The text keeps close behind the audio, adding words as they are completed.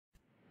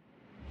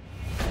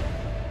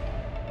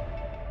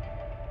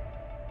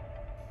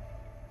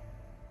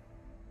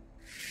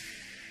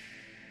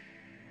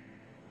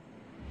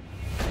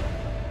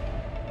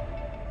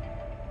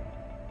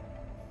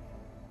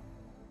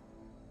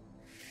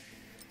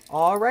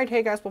Alright,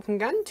 hey guys, welcome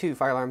again to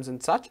Fire Alarms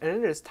and Such, and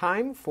it is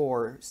time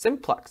for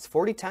Simplex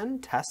 4010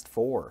 Test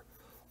 4,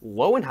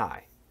 Low and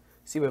High.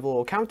 See, we have a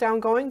little countdown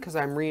going because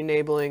I'm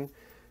re-enabling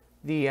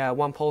the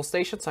one pole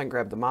station, so I can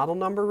grab the model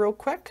number real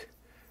quick.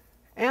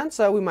 And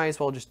so we might as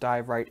well just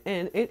dive right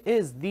in. It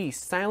is the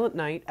Silent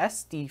Night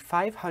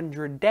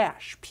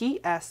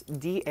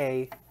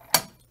SD500-PSDA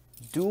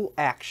Dual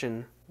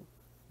Action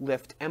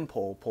Lift and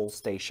Pole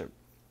Station.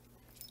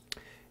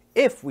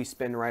 If we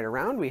spin right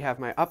around, we have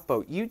my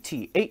Upboat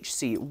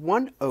UTHC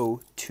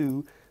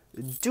 102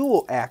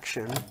 Dual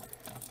Action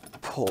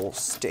Pole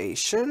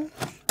Station.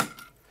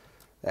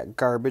 That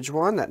garbage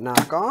one, that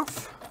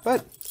knockoff,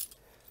 but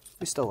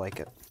we still like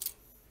it.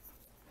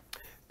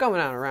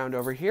 Going on around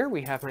over here,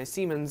 we have my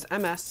Siemens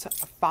MS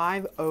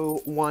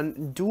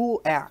 501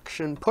 Dual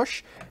Action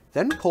Push,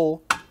 then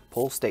Pull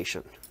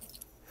Station.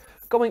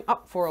 Going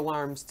up for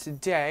alarms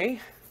today,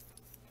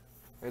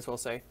 may as well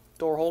say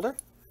door holder.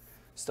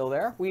 Still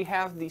there. We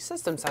have the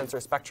System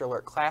Sensor Spectral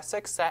Alert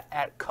Classic set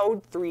at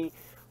code 3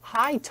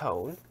 high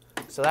tone.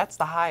 So that's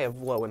the high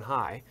of low and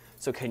high.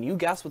 So can you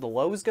guess what the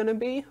low is going to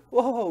be?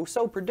 Whoa,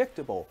 so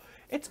predictable.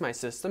 It's my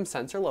System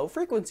Sensor Low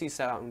Frequency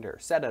Sounder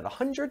set at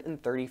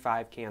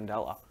 135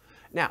 candela.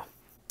 Now,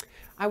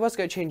 I was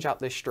going to change out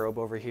this strobe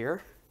over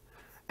here,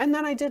 and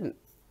then I didn't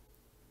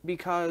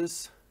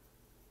because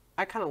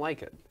I kind of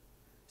like it.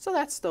 So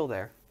that's still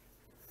there.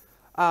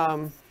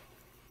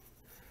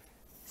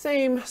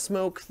 Same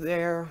smoke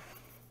there,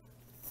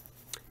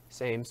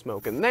 same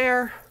smoke in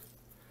there.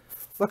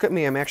 Look at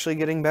me, I'm actually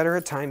getting better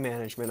at time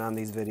management on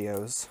these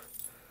videos.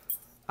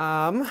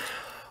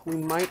 We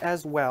might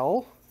as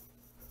well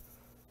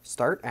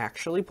start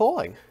actually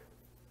pulling.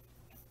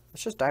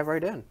 Let's just dive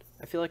right in.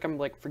 I feel like I'm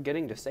like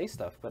forgetting to say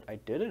stuff, but I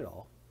did it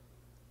all.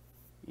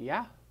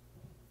 Yeah.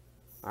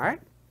 All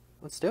right,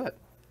 let's do it.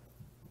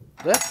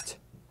 Lift,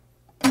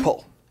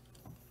 pull.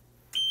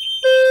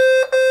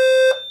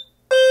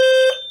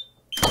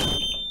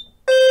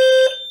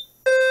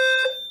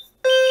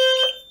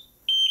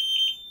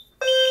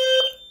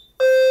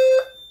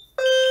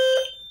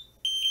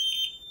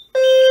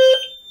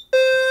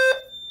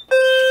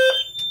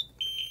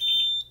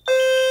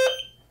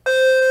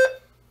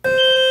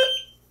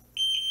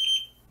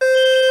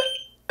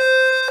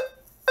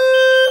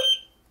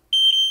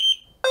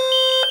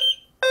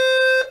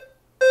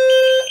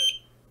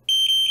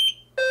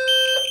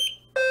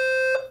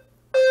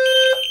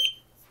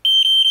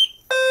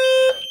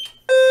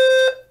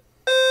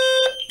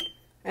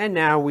 And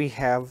now we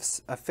have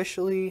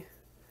officially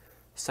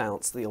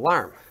silenced the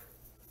alarm.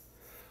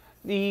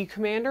 The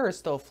commander is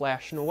still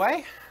flashing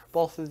away.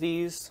 Both of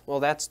these,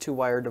 well, that's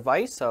two-wire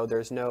device, so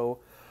there's no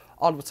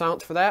audible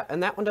silence for that,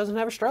 and that one doesn't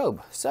have a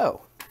strobe.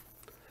 So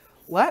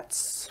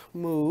let's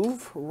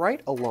move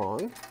right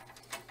along.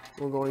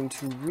 We're going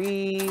to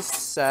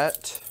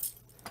reset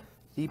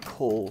the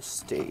pull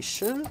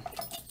station,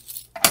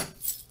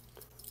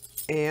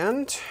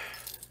 and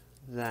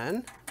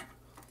then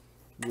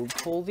we'll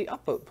pull the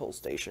upboat pull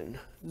station.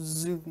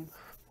 Zoom.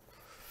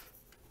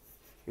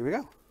 Here we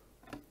go.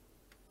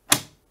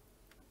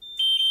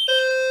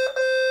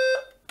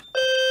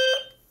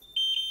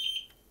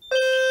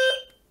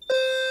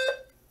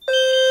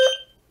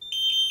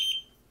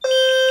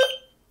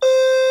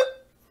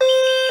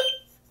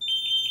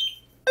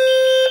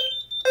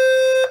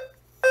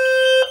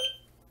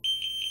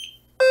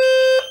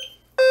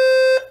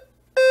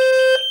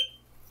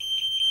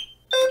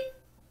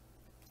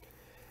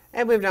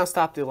 And we've now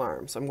stopped the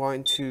alarms. I'm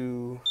going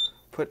to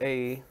put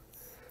a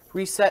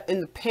reset in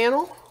the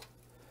panel,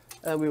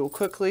 and we will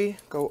quickly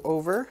go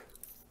over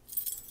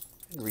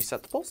and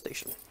reset the pull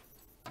station.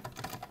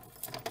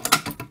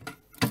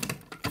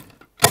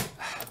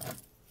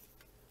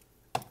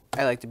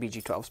 I like the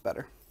BG12s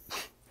better.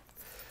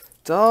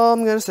 That's all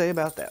I'm going to say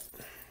about that.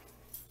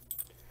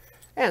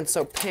 And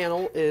so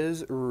panel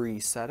is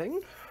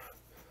resetting.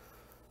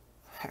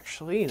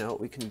 Actually, you know what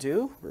we can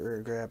do? We're going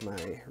to grab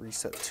my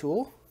reset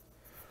tool.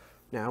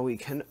 Now we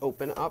can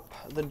open up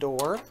the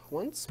door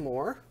once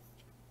more.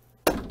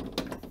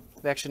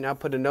 I've actually now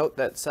put a note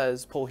that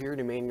says pull here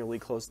to manually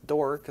close the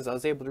door because I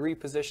was able to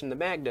reposition the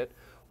magnet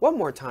one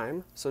more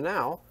time. So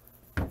now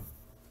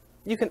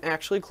you can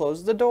actually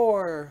close the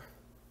door.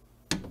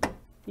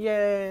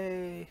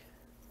 Yay.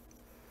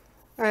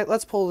 All right,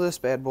 let's pull this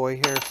bad boy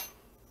here.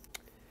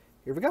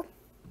 Here we go.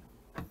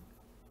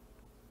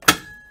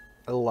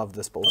 I love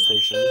this pull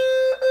station.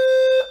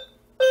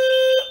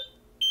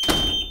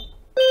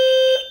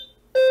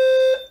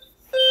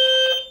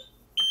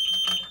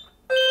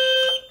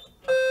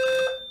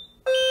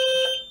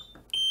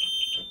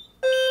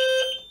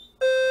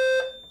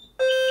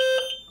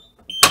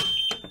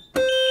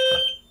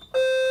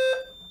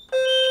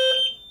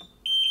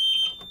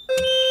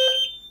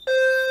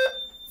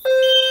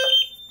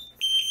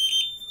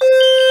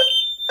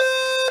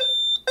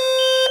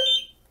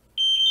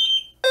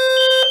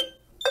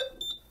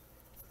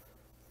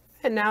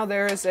 And now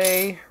there is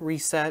a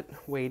reset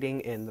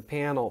waiting in the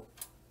panel.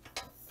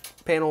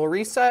 Panel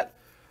reset,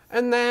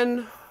 and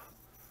then,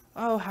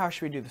 oh, how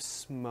should we do the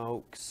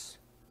smokes?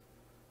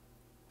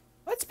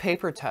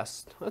 paper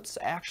test. Let's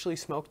actually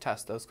smoke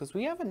test those because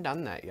we haven't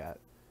done that yet.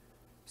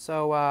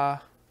 So,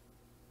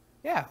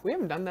 yeah, we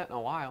haven't done that in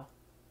a while.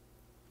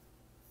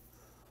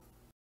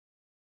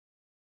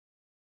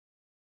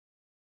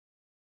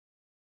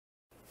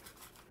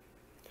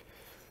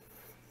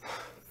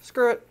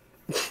 Screw it.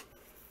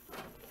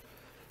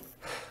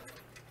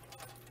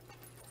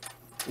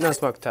 No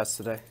smoke test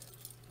today.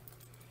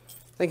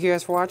 Thank you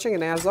guys for watching,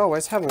 and as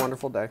always, have a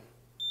wonderful day.